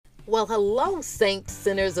Well, hello, saints,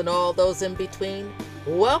 sinners, and all those in between.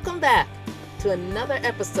 Welcome back to another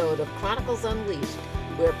episode of Chronicles Unleashed,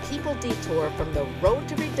 where people detour from the road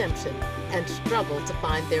to redemption and struggle to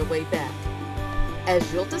find their way back.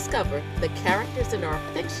 As you'll discover, the characters in our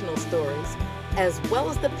fictional stories, as well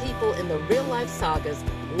as the people in the real-life sagas,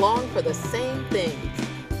 long for the same things: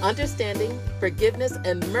 understanding, forgiveness,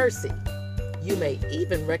 and mercy. You may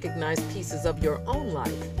even recognize pieces of your own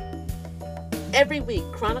life. Every week,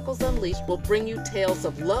 Chronicles Unleashed will bring you tales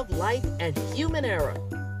of love, life, and human error.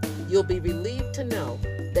 You'll be relieved to know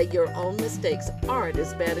that your own mistakes aren't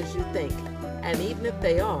as bad as you think, and even if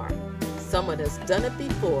they are, someone has done it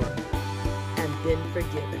before and been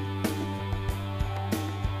forgiven.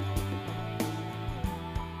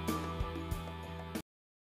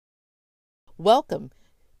 Welcome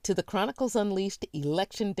to the Chronicles Unleashed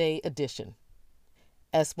Election Day edition.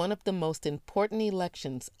 As one of the most important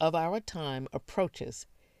elections of our time approaches,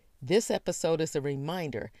 this episode is a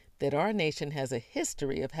reminder that our nation has a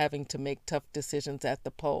history of having to make tough decisions at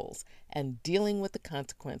the polls and dealing with the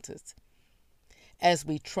consequences. As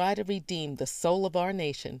we try to redeem the soul of our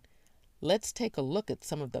nation, let's take a look at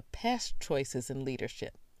some of the past choices in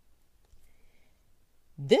leadership.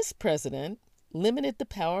 This president limited the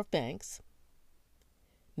power of banks,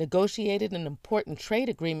 negotiated an important trade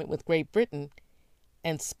agreement with Great Britain,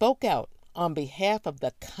 and spoke out on behalf of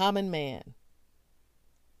the common man.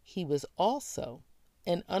 He was also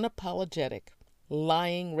an unapologetic,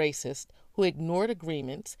 lying racist who ignored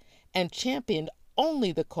agreements and championed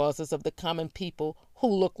only the causes of the common people who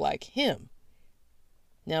look like him.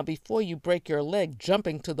 Now, before you break your leg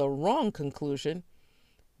jumping to the wrong conclusion,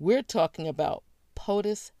 we're talking about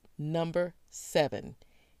POTUS number 7,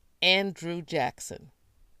 Andrew Jackson.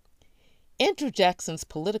 Andrew Jackson's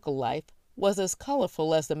political life was as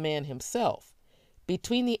colorful as the man himself.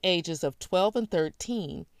 Between the ages of 12 and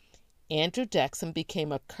 13, Andrew Jackson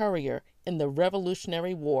became a courier in the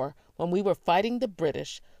Revolutionary War when we were fighting the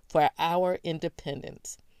British for our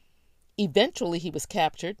independence. Eventually, he was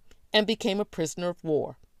captured and became a prisoner of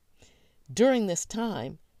war. During this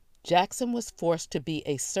time, Jackson was forced to be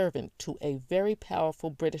a servant to a very powerful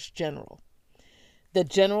British general. The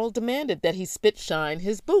general demanded that he spit-shine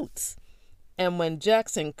his boots. And when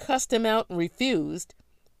Jackson cussed him out and refused,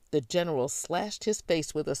 the general slashed his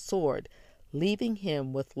face with a sword, leaving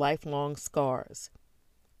him with lifelong scars.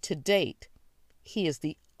 To date, he is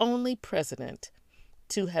the only president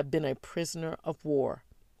to have been a prisoner of war.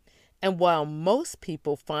 And while most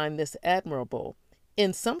people find this admirable,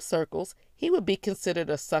 in some circles he would be considered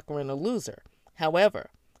a sucker and a loser.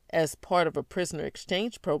 However, as part of a prisoner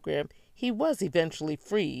exchange program, he was eventually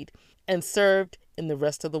freed and served in the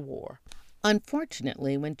rest of the war.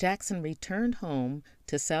 Unfortunately, when Jackson returned home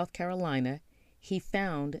to South Carolina, he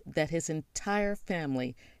found that his entire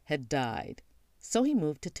family had died, so he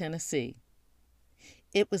moved to Tennessee.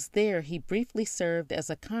 It was there he briefly served as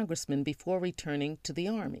a congressman before returning to the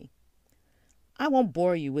Army. I won't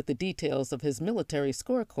bore you with the details of his military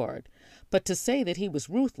scorecard, but to say that he was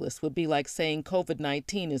ruthless would be like saying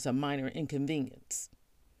COVID-19 is a minor inconvenience.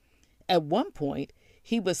 At one point,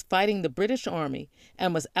 he was fighting the British Army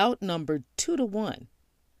and was outnumbered 2-1.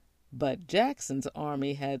 But Jackson's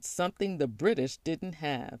army had something the British didn't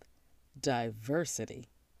have: diversity.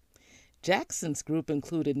 Jackson's group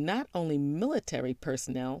included not only military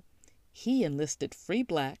personnel, he enlisted free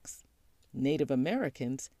blacks, Native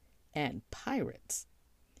Americans, and pirates.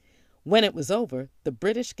 When it was over, the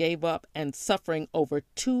British gave up and suffering over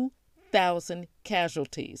 2,000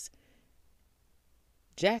 casualties.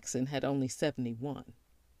 Jackson had only 71.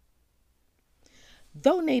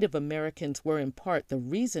 Though Native Americans were in part the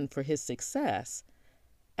reason for his success,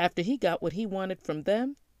 after he got what he wanted from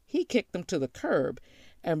them, he kicked them to the curb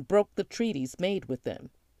and broke the treaties made with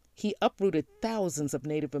them. He uprooted thousands of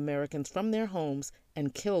Native Americans from their homes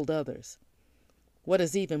and killed others. What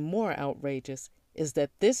is even more outrageous is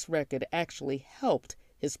that this record actually helped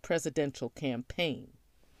his presidential campaign.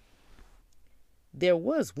 There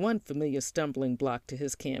was one familiar stumbling block to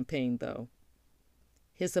his campaign, though.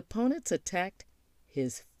 His opponents attacked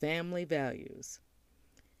his family values.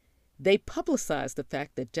 They publicized the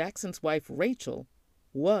fact that Jackson's wife, Rachel,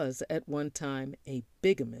 was at one time a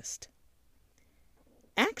bigamist.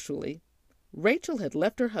 Actually, Rachel had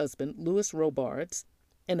left her husband, Louis Robards,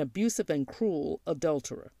 an abusive and cruel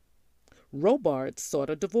adulterer. Robards sought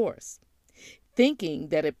a divorce. Thinking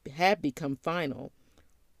that it had become final,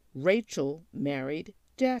 Rachel married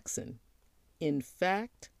Jackson. In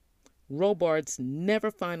fact, Robards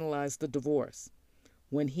never finalized the divorce.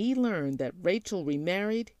 When he learned that Rachel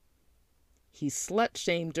remarried, he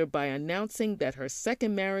slut-shamed her by announcing that her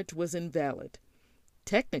second marriage was invalid.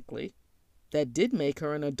 Technically, that did make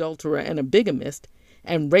her an adulterer and a bigamist,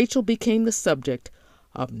 and Rachel became the subject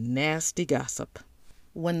of nasty gossip.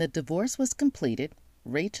 When the divorce was completed,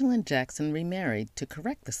 Rachel and Jackson remarried to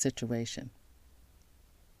correct the situation.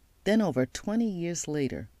 Then, over 20 years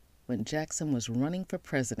later, when Jackson was running for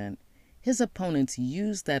president, his opponents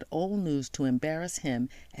used that old news to embarrass him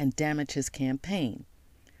and damage his campaign.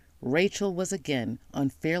 Rachel was again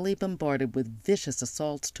unfairly bombarded with vicious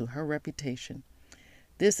assaults to her reputation.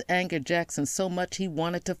 This angered Jackson so much he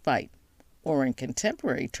wanted to fight, or in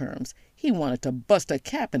contemporary terms, he wanted to bust a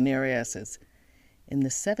cap in their asses. In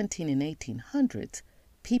the 17 and 1800s,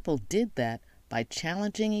 people did that by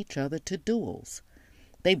challenging each other to duels.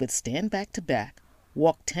 They would stand back to back,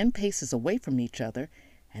 walk 10 paces away from each other,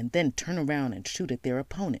 and then turn around and shoot at their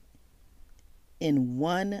opponent. In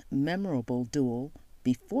one memorable duel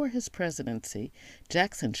before his presidency,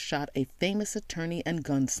 Jackson shot a famous attorney and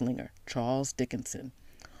gunslinger, Charles Dickinson.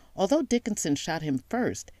 Although Dickinson shot him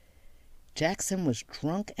first, Jackson was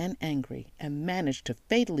drunk and angry and managed to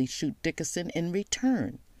fatally shoot Dickinson in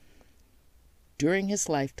return. During his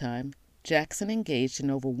lifetime, Jackson engaged in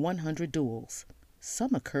over 100 duels.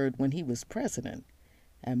 Some occurred when he was president,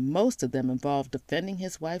 and most of them involved defending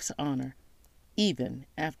his wife's honor, even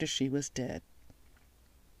after she was dead.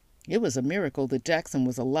 It was a miracle that Jackson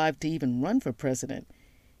was alive to even run for president.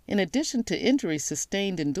 In addition to injuries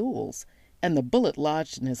sustained in duels and the bullet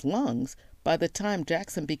lodged in his lungs, by the time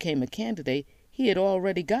Jackson became a candidate, he had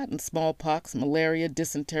already gotten smallpox, malaria,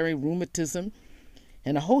 dysentery, rheumatism,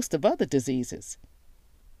 and a host of other diseases.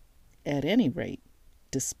 At any rate,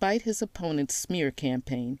 despite his opponent's smear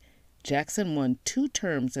campaign, Jackson won 2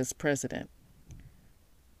 terms as president.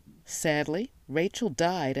 Sadly, Rachel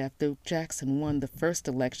died after Jackson won the first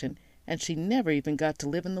election, and she never even got to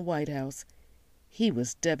live in the White House. He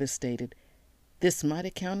was devastated. This might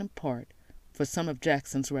account in part for some of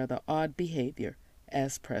Jackson's rather odd behavior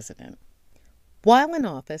as president. While in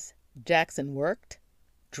office, Jackson worked,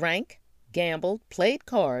 drank, gambled, played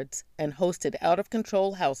cards, and hosted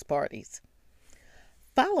out-of-control house parties.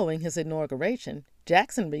 Following his inauguration,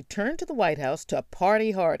 Jackson returned to the White House to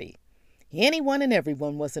party hardy. Anyone and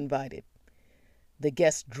everyone was invited. The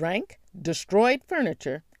guests drank, destroyed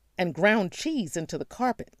furniture, and ground cheese into the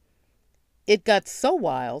carpet. It got so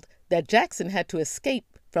wild that Jackson had to escape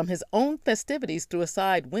from his own festivities through a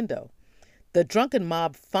side window. The drunken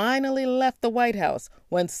mob finally left the White House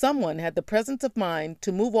when someone had the presence of mind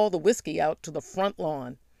to move all the whiskey out to the front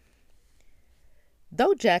lawn.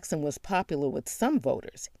 Though Jackson was popular with some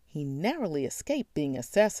voters, he narrowly escaped being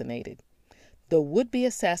assassinated. The would-be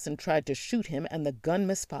assassin tried to shoot him and the gun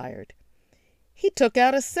misfired. He took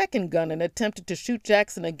out a second gun and attempted to shoot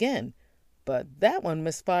Jackson again, but that one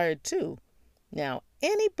misfired too. Now,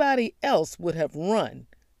 anybody else would have run,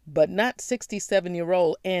 but not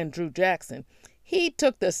 67-year-old Andrew Jackson. He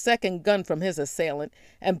took the second gun from his assailant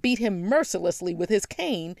and beat him mercilessly with his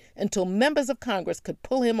cane until members of Congress could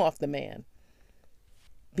pull him off the man.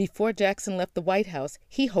 Before Jackson left the White House,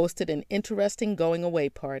 he hosted an interesting going-away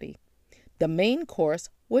party. The main course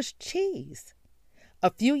was cheese. A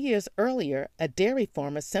few years earlier, a dairy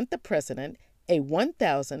farmer sent the president a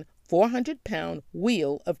 1,400-pound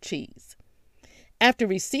wheel of cheese. After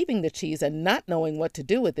receiving the cheese and not knowing what to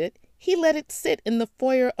do with it, he let it sit in the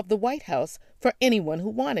foyer of the White House for anyone who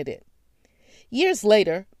wanted it. Years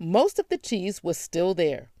later, most of the cheese was still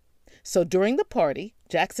there. So during the party,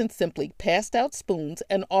 Jackson simply passed out spoons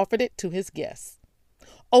and offered it to his guests.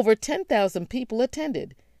 Over 10,000 people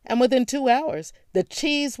attended, and within 2 hours, the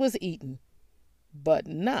cheese was eaten, but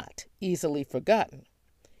not easily forgotten.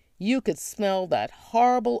 You could smell that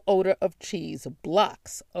horrible odor of cheese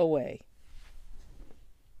blocks away.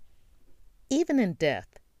 Even in death,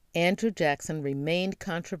 Andrew Jackson remained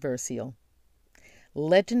controversial.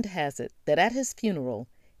 Legend has it that at his funeral,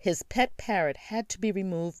 his pet parrot had to be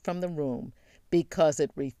removed from the room because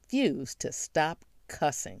it refused to stop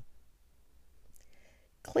cussing.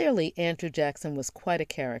 Clearly, Andrew Jackson was quite a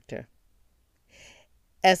character.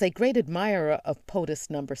 As a great admirer of POTUS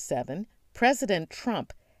No. 7, President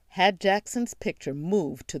Trump had Jackson's picture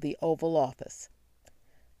moved to the Oval Office.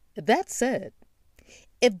 That said,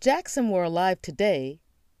 if Jackson were alive today,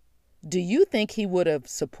 do you think he would have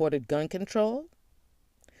supported gun control?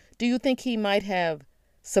 Do you think he might have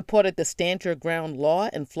supported the Stand Your Ground law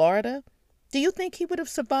in Florida? Do you think he would have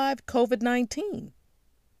survived COVID-19?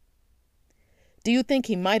 Do you think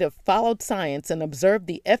he might have followed science and observed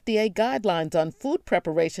the FDA guidelines on food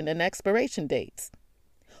preparation and expiration dates?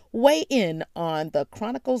 Weigh in on the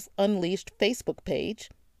Chronicles Unleashed Facebook page,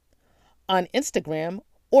 on Instagram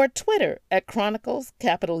or Twitter at Chronicles,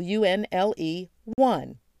 capital UNLE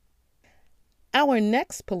 1. Our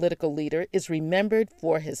next political leader is remembered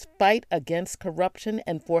for his fight against corruption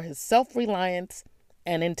and for his self-reliance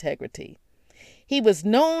and integrity. He was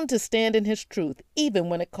known to stand in his truth even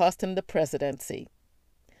when it cost him the presidency.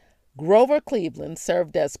 Grover Cleveland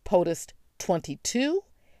served as POTUS 22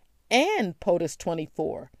 and POTUS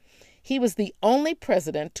 24. He was the only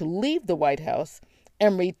president to leave the White House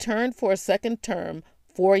and return for a second term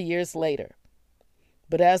 4 years later.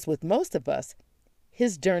 But as with most of us,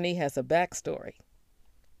 his journey has a backstory.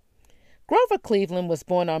 Grover Cleveland was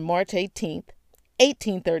born on March 18,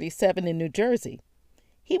 1837 in New Jersey.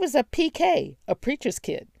 He was a PK, a preacher's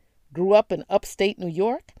kid, grew up in upstate New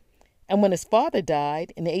York, and when his father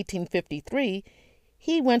died in 1853,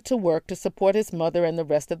 he went to work to support his mother and the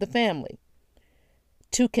rest of the family.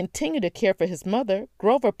 To continue to care for his mother,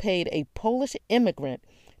 Grover paid a Polish immigrant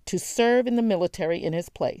to serve in the military in his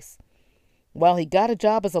place. While he got a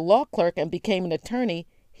job as a law clerk and became an attorney,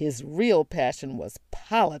 his real passion was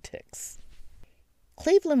politics.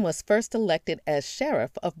 Cleveland was first elected as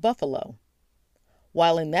sheriff of Buffalo.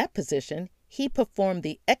 While in that position, he performed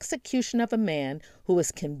the execution of a man who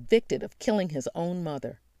was convicted of killing his own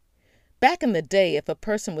mother. Back in the day, if a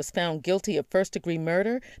person was found guilty of first-degree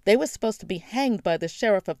murder, they were supposed to be hanged by the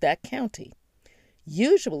sheriff of that county.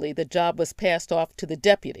 Usually, the job was passed off to the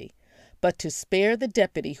deputy, but to spare the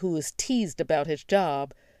deputy who was teased about his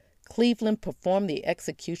job, Cleveland performed the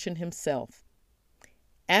execution himself.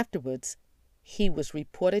 Afterwards, he was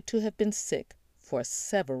reported to have been sick for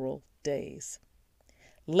several days.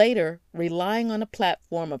 Later, relying on a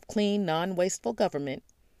platform of clean, non-wasteful government,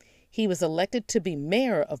 he was elected to be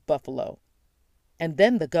mayor of Buffalo and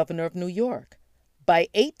then the governor of New York. By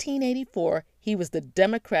 1884, he was the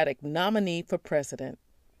Democratic nominee for president.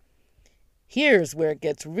 Here's where it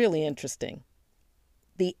gets really interesting.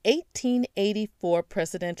 The 1884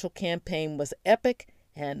 presidential campaign was epic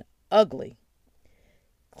and ugly.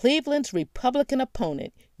 Cleveland's Republican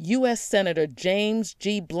opponent, U.S. Senator James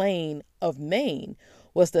G. Blaine of Maine,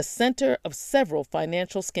 was the center of several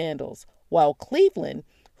financial scandals, while Cleveland,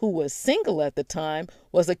 who was single at the time,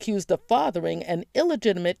 was accused of fathering an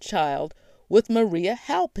illegitimate child with Maria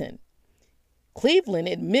Halpin. Cleveland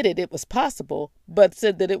admitted it was possible, but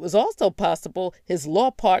said that it was also possible his law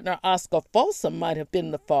partner Oscar Folsom might have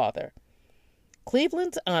been the father.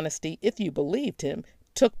 Cleveland's honesty, if you believed him,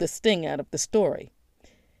 took the sting out of the story.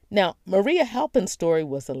 Now, Maria Halpin's story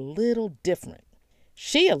was a little different.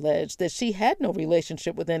 She alleged that she had no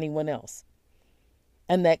relationship with anyone else,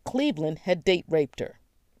 and that Cleveland had date raped her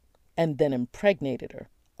and then impregnated her.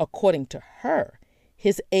 According to her,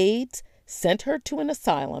 his aides sent her to an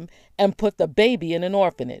asylum and put the baby in an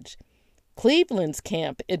orphanage. Cleveland's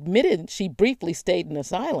camp admitted she briefly stayed in an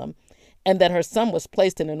asylum and that her son was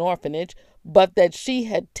placed in an orphanage, but that she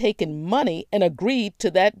had taken money and agreed to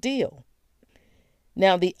that deal.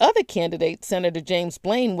 Now, the other candidate, Senator James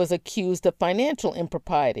Blaine, was accused of financial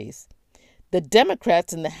improprieties. The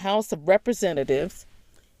Democrats in the House of Representatives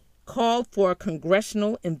called for a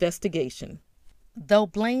congressional investigation. Though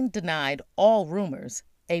Blaine denied all rumors,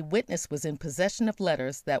 a witness was in possession of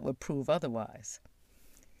letters that would prove otherwise.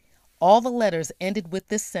 All the letters ended with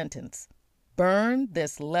this sentence, "Burn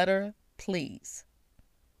this letter, please."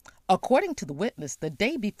 According to the witness, the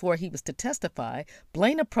day before he was to testify,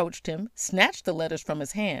 Blaine approached him, snatched the letters from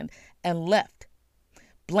his hand, and left.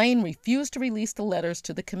 Blaine refused to release the letters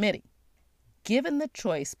to the committee. Given the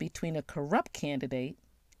choice between a corrupt candidate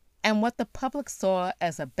and what the public saw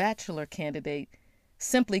as a bachelor candidate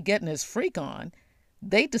simply getting his freak on,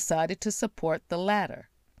 they decided to support the latter.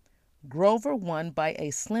 Grover won by a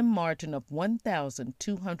slim margin of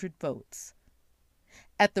 1,200 votes.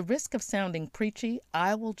 At the risk of sounding preachy,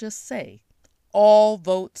 I will just say, all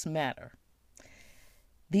votes matter.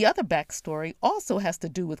 The other backstory also has to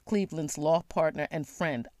do with Cleveland's law partner and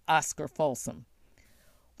friend, Oscar Folsom.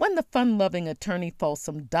 When the fun-loving attorney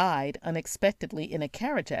Folsom died unexpectedly in a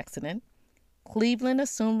carriage accident, Cleveland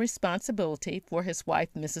assumed responsibility for his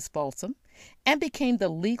wife, Mrs. Folsom, and became the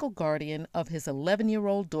legal guardian of his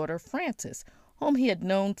 11-year-old daughter, Frances, whom he had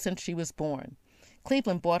known since she was born.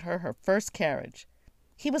 Cleveland bought her her first carriage.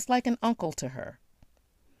 He was like an uncle to her.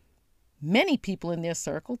 Many people in their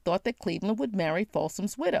circle thought that Cleveland would marry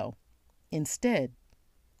Folsom's widow. Instead,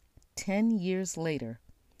 10 years later,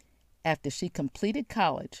 after she completed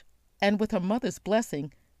college, and with her mother's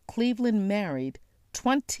blessing, Cleveland married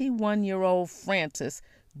 21-year-old Frances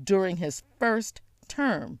during his first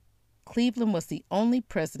term. Cleveland was the only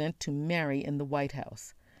president to marry in the White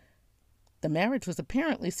House. The marriage was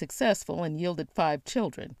apparently successful and yielded 5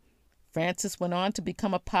 children. Frances went on to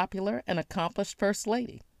become a popular and accomplished First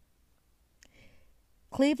Lady.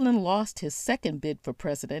 Cleveland lost his second bid for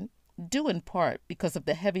president due in part because of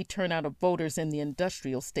the heavy turnout of voters in the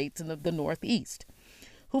industrial states in the Northeast,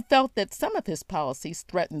 who felt that some of his policies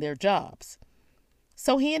threatened their jobs.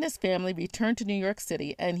 So he and his family returned to New York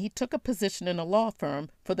City, and he took a position in a law firm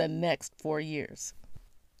for the next 4 years.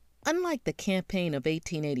 Unlike the campaign of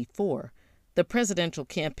 1884, the presidential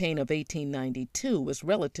campaign of 1892 was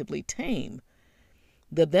relatively tame.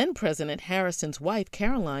 The then-President Harrison's wife,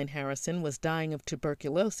 Caroline Harrison, was dying of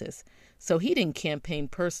tuberculosis, so he didn't campaign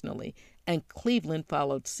personally, and Cleveland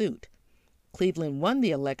followed suit. Cleveland won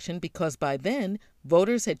the election because by then,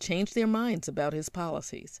 voters had changed their minds about his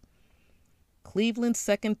policies. Cleveland's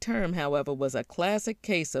second term, however, was a classic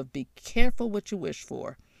case of be careful what you wish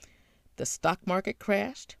for. The stock market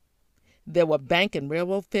crashed, there were bank and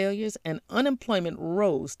railroad failures, and unemployment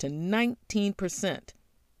rose to 19%.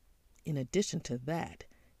 In addition to that,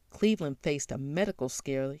 Cleveland faced a medical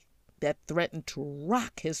scare that threatened to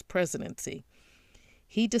rock his presidency.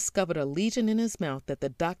 He discovered a lesion in his mouth that the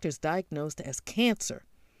doctors diagnosed as cancer.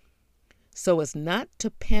 So as not to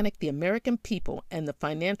panic the American people and the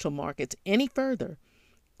financial markets any further,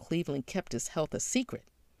 Cleveland kept his health a secret.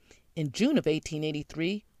 In June of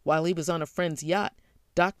 1883, while he was on a friend's yacht,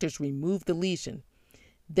 doctors removed the lesion.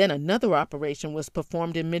 Then another operation was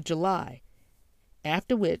performed in mid-July,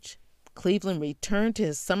 after which Cleveland returned to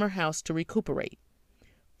his summer house to recuperate.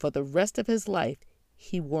 For the rest of his life,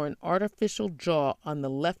 he wore an artificial jaw on the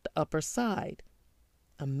left upper side.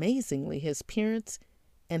 Amazingly, his appearance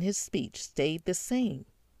and his speech stayed the same.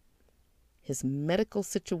 His medical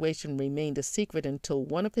situation remained a secret until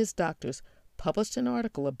one of his doctors published an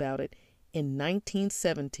article about it in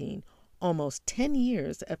 1917, almost 10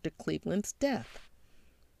 years after Cleveland's death.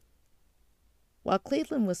 While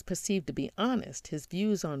Cleveland was perceived to be honest, his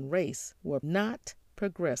views on race were not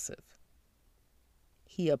progressive.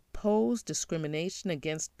 He opposed discrimination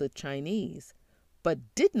against the Chinese,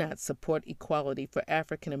 but did not support equality for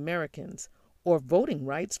African Americans or voting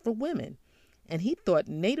rights for women, and he thought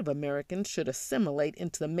Native Americans should assimilate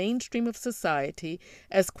into the mainstream of society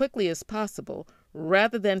as quickly as possible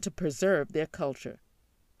rather than to preserve their culture.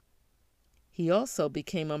 He also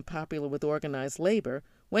became unpopular with organized labor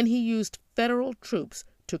when he used federal troops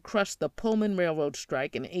to crush the Pullman Railroad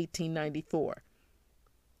strike in 1894.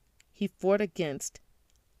 He fought against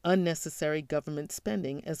unnecessary government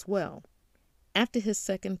spending as well. After his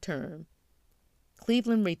second term,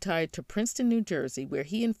 Cleveland retired to Princeton, New Jersey, where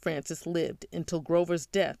he and Frances lived until Grover's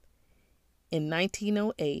death in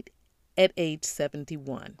 1908 at age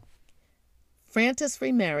 71. Frances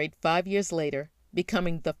remarried 5 years later,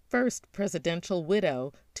 becoming the first presidential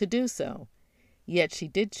widow to do so, yet she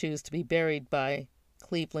did choose to be buried by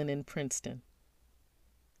Cleveland in Princeton.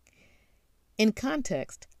 In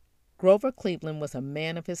context, Grover Cleveland was a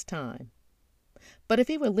man of his time. But if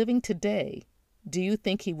he were living today, do you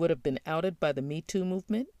think he would have been outed by the Me Too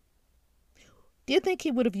movement? Do you think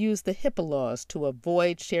he would have used the HIPAA laws to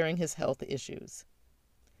avoid sharing his health issues?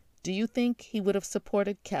 Do you think he would have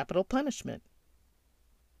supported capital punishment?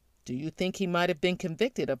 Do you think he might have been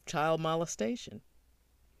convicted of child molestation?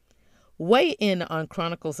 Weigh in on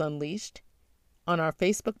Chronicles Unleashed on our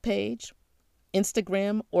Facebook page,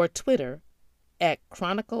 Instagram, or Twitter at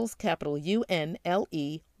Chronicles, capital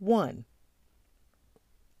UNLE 1.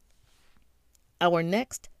 Our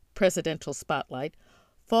next presidential spotlight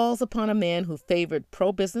falls upon a man who favored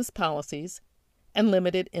pro-business policies and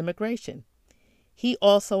limited immigration. He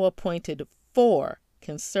also appointed 4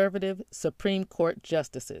 conservative Supreme Court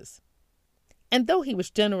justices. And though he was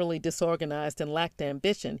generally disorganized and lacked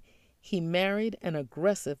ambition, he married an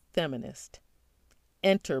aggressive feminist.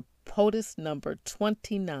 Enter POTUS number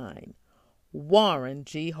 29, Warren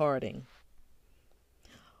G. Harding.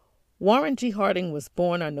 Warren G. Harding was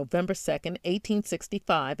born on November 2,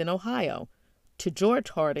 1865, in Ohio, to George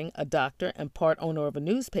Harding, a doctor and part owner of a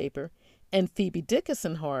newspaper, and Phoebe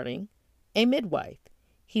Dickinson Harding, a midwife.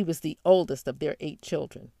 He was the oldest of their 8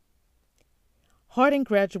 children. Harding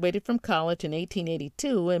graduated from college in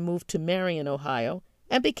 1882 and moved to Marion, Ohio,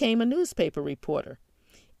 and became a newspaper reporter.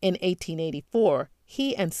 In 1884,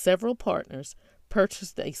 he and several partners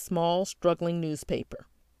purchased a small, struggling newspaper.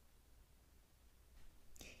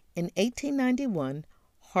 In 1891,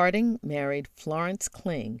 Harding married Florence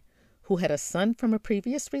Kling, who had a son from a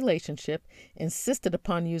previous relationship, insisted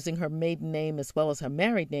upon using her maiden name as well as her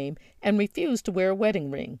married name, and refused to wear a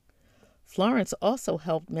wedding ring. Florence also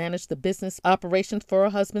helped manage the business operations for her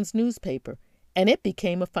husband's newspaper, and it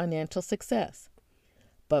became a financial success.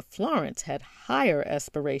 But Florence had higher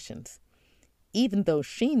aspirations. Even though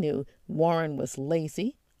she knew Warren was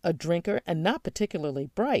lazy, a drinker, and not particularly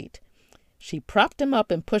bright, she propped him up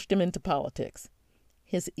and pushed him into politics.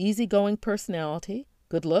 His easygoing personality,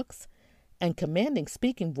 good looks, and commanding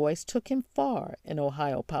speaking voice took him far in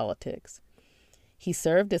Ohio politics. He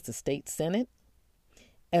served as the state senate,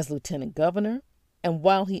 as lieutenant governor, and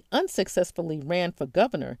while he unsuccessfully ran for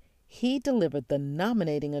governor, he delivered the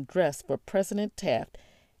nominating address for President Taft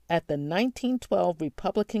at the 1912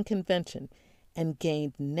 Republican Convention and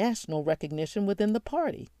gained national recognition within the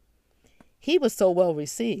party. He was so well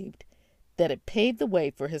received that it paved the way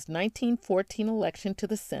for his 1914 election to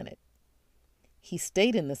the Senate. He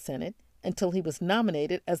stayed in the Senate until he was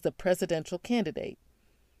nominated as the presidential candidate.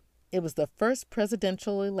 It was the first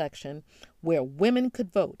presidential election where women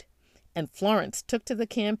could vote, and Florence took to the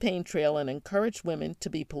campaign trail and encouraged women to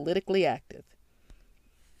be politically active.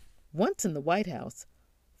 Once in the White House,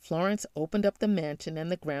 Florence opened up the mansion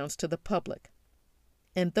and the grounds to the public.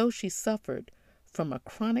 And though she suffered from a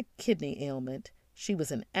chronic kidney ailment, she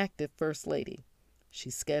was an active First Lady. She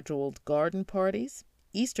scheduled garden parties,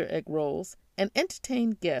 Easter egg rolls, and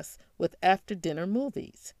entertained guests with after-dinner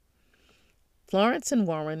movies. Florence and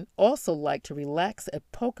Warren also liked to relax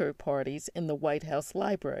at poker parties in the White House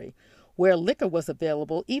library, where liquor was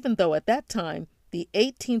available even though at that time the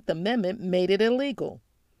 18th Amendment made it illegal.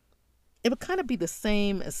 It would kind of be the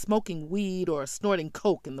same as smoking weed or snorting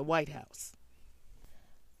coke in the White House.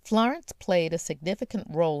 Florence played a significant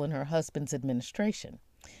role in her husband's administration.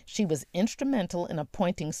 She was instrumental in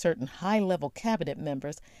appointing certain high-level cabinet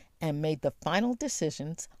members and made the final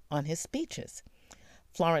decisions on his speeches.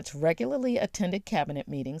 Florence regularly attended cabinet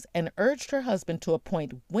meetings and urged her husband to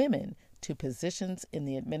appoint women to positions in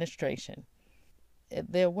the administration.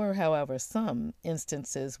 There were, however, some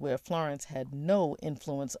instances where Florence had no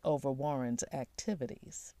influence over Warren's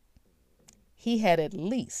activities. He had at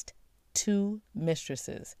least 2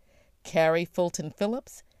 mistresses, Carrie Fulton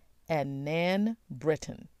Phillips and Nan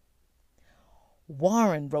Britton.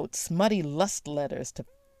 Warren wrote smutty lust letters to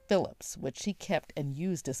Phillips, which he kept and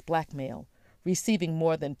used as blackmail, receiving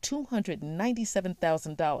more than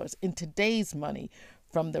 $297,000 in today's money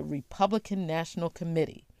from the Republican National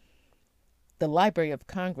Committee. The Library of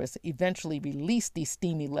Congress eventually released these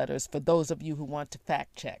steamy letters for those of you who want to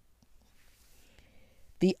fact check.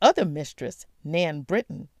 The other mistress, Nan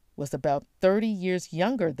Britton, was about 30 years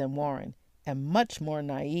younger than Warren and much more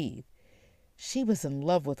naive. She was in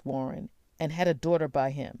love with Warren and had a daughter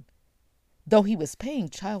by him. Though he was paying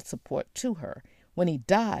child support to her, when he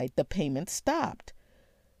died, the payment stopped.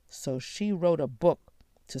 So she wrote a book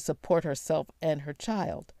to support herself and her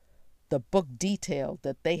child. The book detailed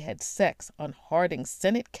that they had sex on Harding's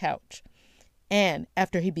Senate couch, and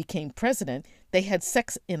after he became president, they had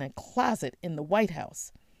sex in a closet in the White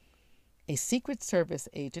House. A Secret Service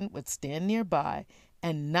agent would stand nearby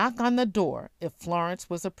and knock on the door if Florence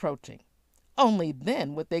was approaching. Only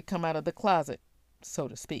then would they come out of the closet, so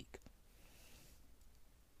to speak.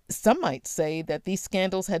 Some might say that these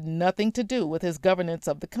scandals had nothing to do with his governance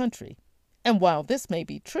of the country. And while this may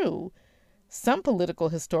be true, some political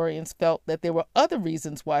historians felt that there were other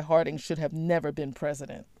reasons why Harding should have never been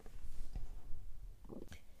president.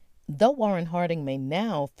 Though Warren Harding may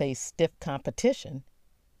now face stiff competition,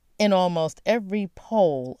 in almost every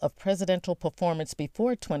poll of presidential performance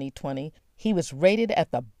before 2020, he was rated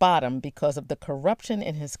at the bottom because of the corruption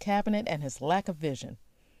in his cabinet and his lack of vision.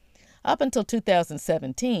 Up until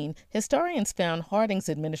 2017, historians found Harding's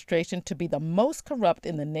administration to be the most corrupt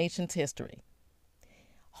in the nation's history.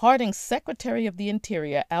 Harding's Secretary of the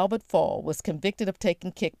Interior, Albert Fall, was convicted of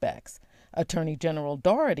taking kickbacks. Attorney General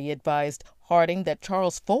Doherty advised Harding that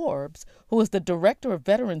Charles Forbes, who was the director of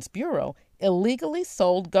Veterans Bureau, illegally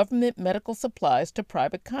sold government medical supplies to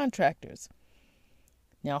private contractors.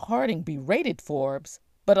 Now, Harding berated Forbes,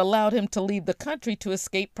 but allowed him to leave the country to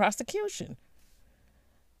escape prosecution.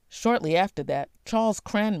 Shortly after that, Charles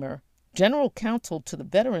Cranmer, general counsel to the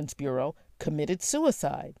Veterans Bureau, committed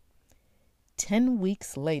suicide. 10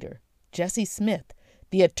 weeks later, Jesse Smith,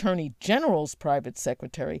 the Attorney General's private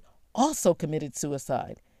secretary, also committed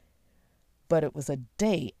suicide. But it was a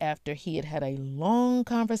day after he had had a long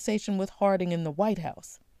conversation with Harding in the White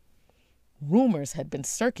House. Rumors had been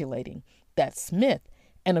circulating that Smith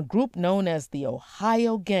and a group known as the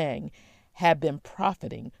Ohio Gang had been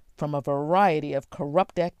profiting from a variety of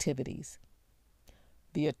corrupt activities.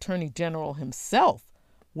 The Attorney General himself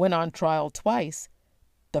went on trial twice,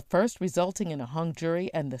 the first resulting in a hung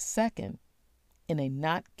jury and the second in a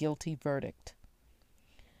not guilty verdict.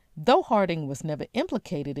 Though Harding was never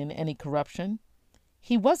implicated in any corruption,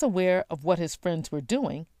 he was aware of what his friends were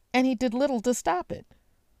doing, and he did little to stop it.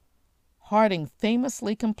 Harding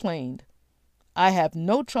famously complained, "I have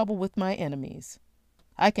no trouble with my enemies.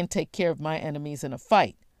 I can take care of my enemies in a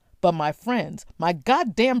fight, but my friends, my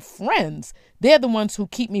goddamn friends, they're the ones who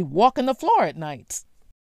keep me walking the floor at nights."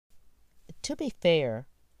 To be fair,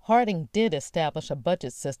 Harding did establish a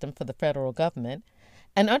budget system for the federal government,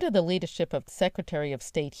 and under the leadership of Secretary of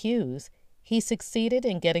State Hughes, he succeeded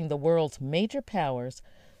in getting the world's major powers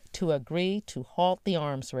to agree to halt the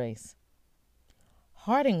arms race.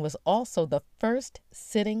 Harding was also the first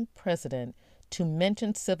sitting president to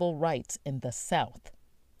mention civil rights in the South.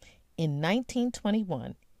 In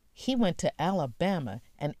 1921, he went to Alabama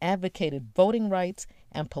and advocated voting rights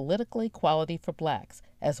and political equality for blacks,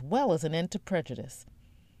 as well as an end to prejudice.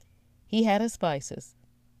 He had his vices,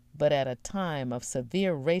 but at a time of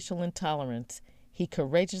severe racial intolerance, he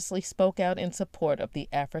courageously spoke out in support of the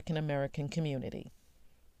African American community.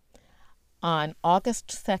 On August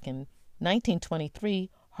 2,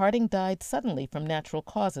 1923, Harding died suddenly from natural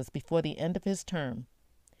causes before the end of his term.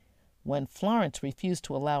 When Florence refused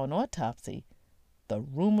to allow an autopsy, the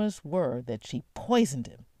rumors were that she poisoned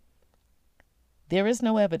him. There is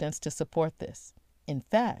no evidence to support this. In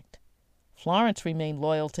fact, Florence remained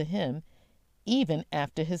loyal to him even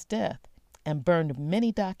after his death and burned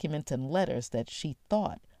many documents and letters that she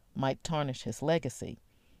thought might tarnish his legacy.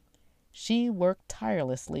 She worked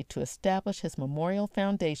tirelessly to establish his memorial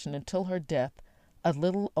foundation until her death a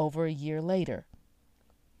little over a year later.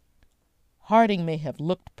 Harding may have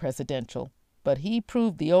looked presidential, but he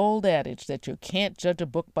proved the old adage that you can't judge a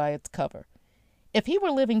book by its cover. If he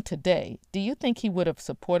were living today, do you think he would have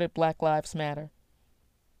supported Black Lives Matter?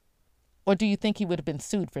 Or do you think he would have been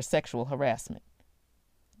sued for sexual harassment?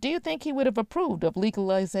 Do you think he would have approved of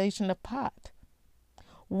legalization of pot?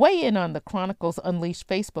 Weigh in on the Chronicles Unleashed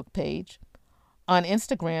Facebook page, on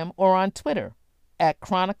Instagram, or on Twitter at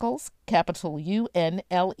Chronicles, capital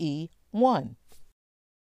UNLE 1.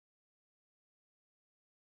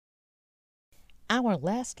 Our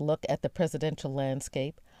last look at the presidential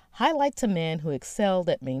landscape highlights a man who excelled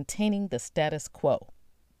at maintaining the status quo.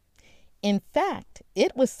 In fact,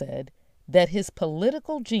 it was said that his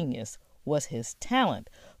political genius was his talent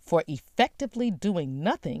for effectively doing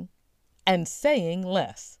nothing and saying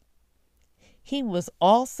less. He was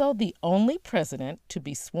also the only president to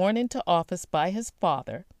be sworn into office by his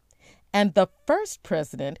father and the first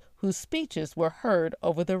president whose speeches were heard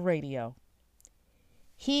over the radio.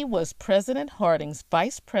 He was President Harding's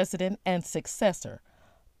vice president and successor,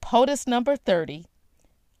 POTUS number 30,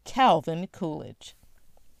 Calvin Coolidge.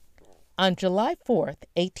 On July 4,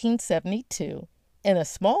 1872, in a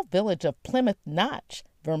small village of Plymouth Notch,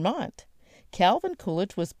 Vermont, Calvin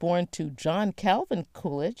Coolidge was born to John Calvin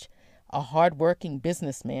Coolidge, a hard-working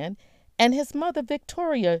businessman, and his mother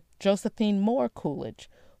Victoria Josephine Moore Coolidge,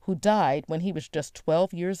 who died when he was just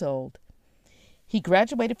 12 years old. He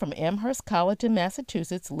graduated from Amherst College in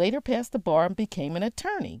Massachusetts, later passed the bar, and became an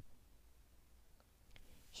attorney.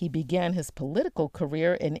 He began his political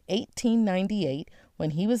career in 1898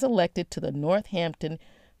 when he was elected to the Northampton,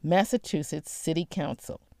 Massachusetts City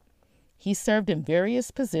Council. He served in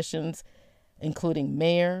various positions, including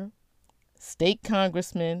mayor, state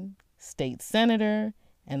congressman, state senator,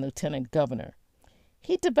 and lieutenant governor.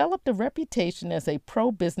 He developed a reputation as a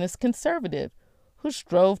pro-business conservative who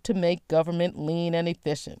strove to make government lean and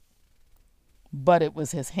efficient. But it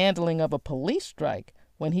was his handling of a police strike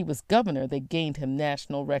when he was governor that gained him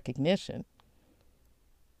national recognition.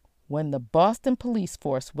 When the Boston police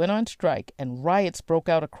force went on strike and riots broke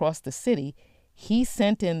out across the city, he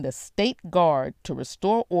sent in the state guard to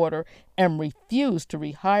restore order and refused to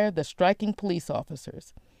rehire the striking police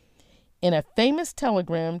officers. In a famous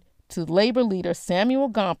telegram to labor leader Samuel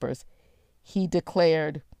Gompers, he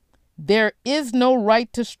declared, "There is no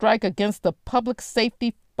right to strike against the public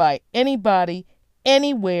safety by anybody,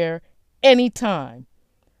 anywhere, anytime."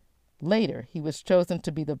 Later, he was chosen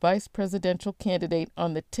to be the vice presidential candidate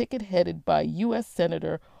on the ticket headed by U.S.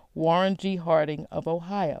 Senator Warren G. Harding of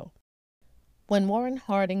Ohio. When Warren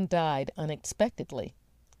Harding died unexpectedly,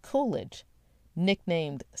 Coolidge,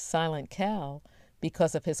 nicknamed Silent Cal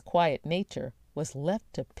because of his quiet nature, was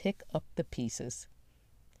left to pick up the pieces.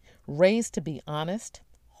 Raised to be honest,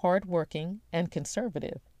 hard-working, and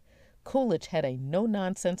conservative, Coolidge had a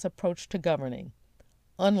no-nonsense approach to governing,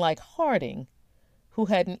 unlike Harding, who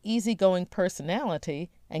had an easygoing personality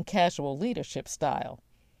and casual leadership style.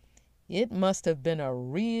 It must have been a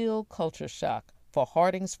real culture shock for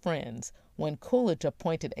Harding's friends when Coolidge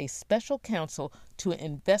appointed a special counsel to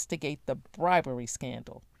investigate the bribery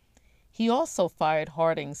scandal. He also fired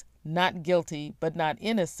Harding's not guilty but not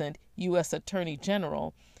innocent U.S. Attorney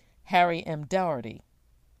General, Harry M. Daugherty.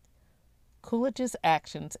 Coolidge's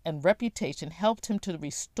actions and reputation helped him to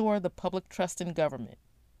restore the public trust in government.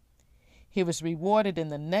 He was rewarded in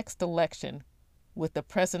the next election with the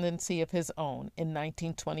presidency of his own in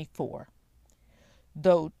 1924.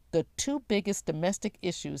 Though The two biggest domestic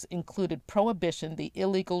issues included prohibition, the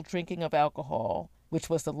illegal drinking of alcohol, which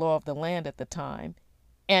was the law of the land at the time,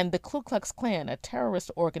 and the Ku Klux Klan, a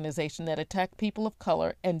terrorist organization that attacked people of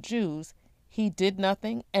color and Jews. He did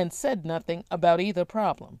nothing and said nothing about either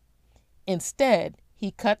problem. Instead,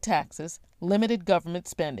 he cut taxes, limited government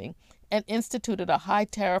spending, and instituted a high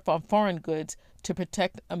tariff on foreign goods to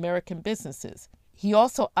protect American businesses. He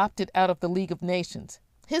also opted out of the League of Nations.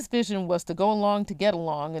 His vision was to go along to get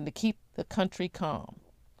along and to keep the country calm.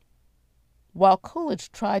 While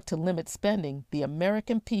Coolidge tried to limit spending, the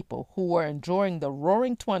American people who were enjoying the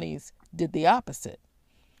roaring 20s did the opposite.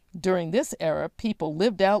 During this era, people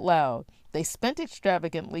lived out loud. They spent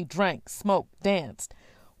extravagantly, drank, smoked, danced.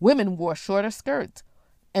 Women wore shorter skirts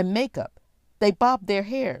and makeup. They bobbed their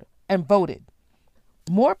hair and voted.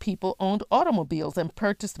 More people owned automobiles and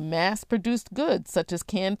purchased mass-produced goods such as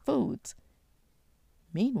canned foods.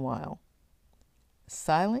 Meanwhile,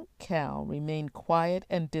 Silent Cal remained quiet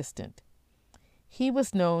and distant. He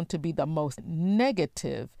was known to be the most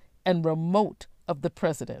negative and remote of the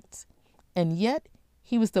presidents, and yet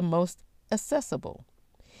he was the most accessible.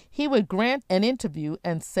 He would grant an interview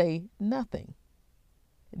and say nothing.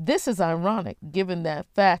 This is ironic given the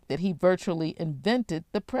fact that he virtually invented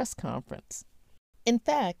the press conference. In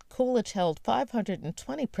fact, Coolidge held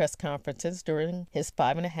 520 press conferences during his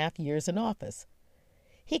 5.5 years in office.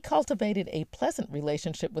 He cultivated a pleasant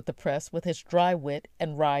relationship with the press with his dry wit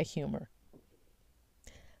and wry humor.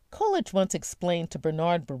 Coolidge once explained to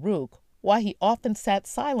Bernard Baruch why he often sat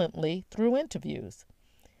silently through interviews.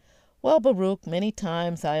 "Well, Baruch, many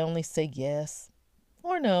times I only say yes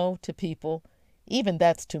or no to people. Even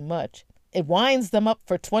that's too much. It winds them up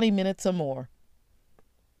for 20 minutes or more."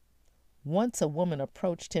 Once a woman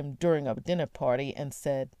approached him during a dinner party and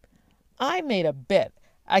said, "I made a bet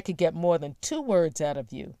I could get more than 2 words out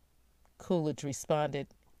of you." Coolidge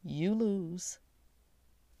responded, "You lose."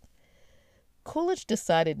 Coolidge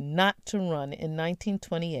decided not to run in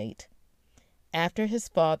 1928 after his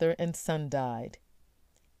father and son died.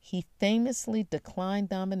 He famously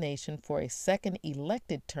declined nomination for a second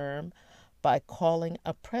elected term by calling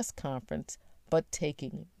a press conference but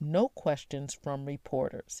taking no questions from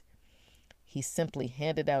reporters. He simply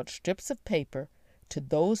handed out strips of paper to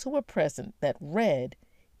those who were present that read,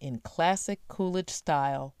 in classic Coolidge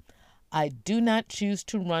style, "I do not choose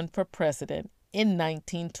to run for president in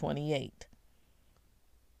 1928.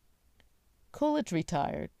 Coolidge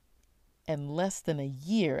retired, and less than a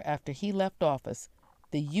year after he left office,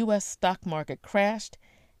 the U.S. stock market crashed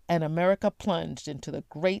and America plunged into the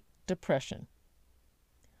Great Depression.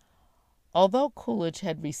 Although Coolidge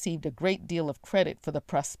had received a great deal of credit for the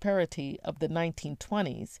prosperity of the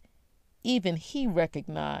 1920s, even he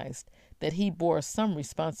recognized that he bore some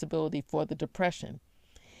responsibility for the Depression.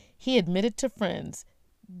 He admitted to friends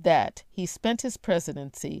that he spent his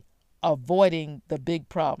presidency avoiding the big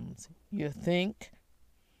problems. You think?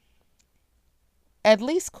 At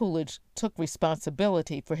least Coolidge took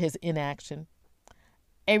responsibility for his inaction,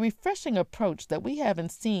 a refreshing approach that we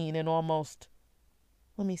haven't seen in almost,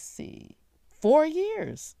 4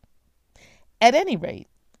 years. At any rate,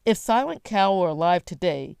 if Silent Cal were alive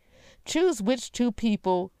today, choose which 2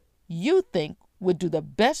 people you think would do the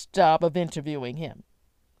best job of interviewing him.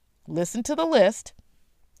 Listen to the list: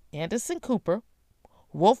 Anderson Cooper,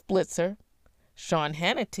 Wolf Blitzer, Sean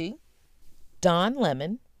Hannity, Don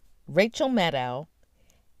Lemon, Rachel Maddow,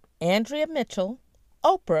 Andrea Mitchell,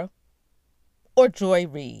 Oprah, or Joy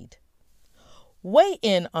Reid. Weigh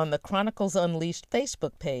in on the Chronicles Unleashed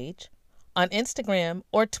Facebook page, on Instagram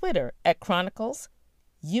or Twitter at Chronicles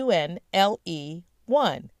UNLE1.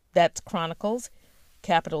 That's Chronicles,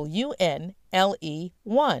 capital UNLE1.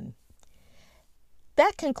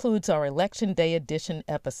 That concludes our Election Day edition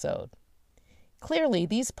episode. Clearly,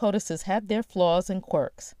 these POTUSes had their flaws and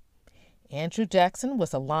quirks. Andrew Jackson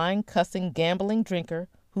was a lying, cussing, gambling drinker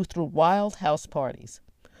who threw wild house parties.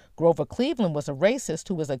 Grover Cleveland was a racist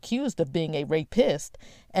who was accused of being a rapist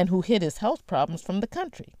and who hid his health problems from the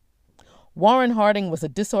country. Warren Harding was a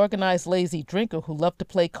disorganized, lazy drinker who loved to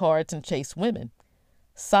play cards and chase women.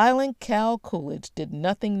 Silent Cal Coolidge did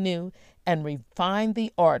nothing new and refined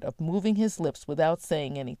the art of moving his lips without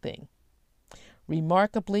saying anything.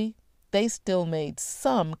 Remarkably, they still made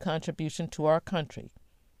some contribution to our country.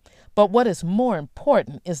 But what is more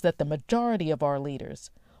important is that the majority of our leaders,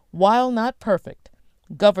 while not perfect,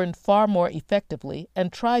 governed far more effectively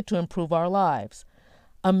and tried to improve our lives.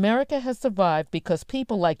 America has survived because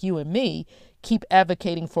people like you and me keep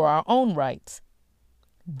advocating for our own rights.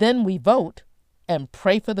 Then we vote and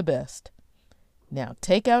pray for the best. Now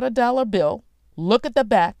take out a dollar bill, look at the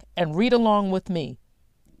back, and read along with me.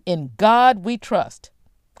 In God we trust.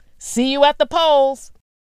 See you at the polls.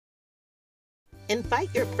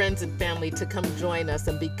 Invite your friends and family to come join us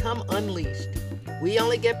and become unleashed. We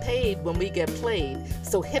only get paid when we get played,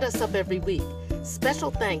 so hit us up every week.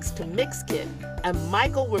 Special thanks to Mixkit and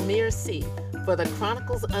Michael Ramirez C. for the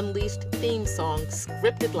Chronicles Unleashed theme song,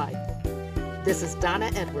 Scripted Life. This is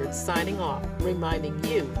Donna Edwards signing off, reminding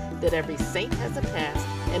you that every saint has a past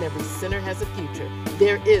and every sinner has a future.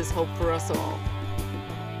 There is hope for us all.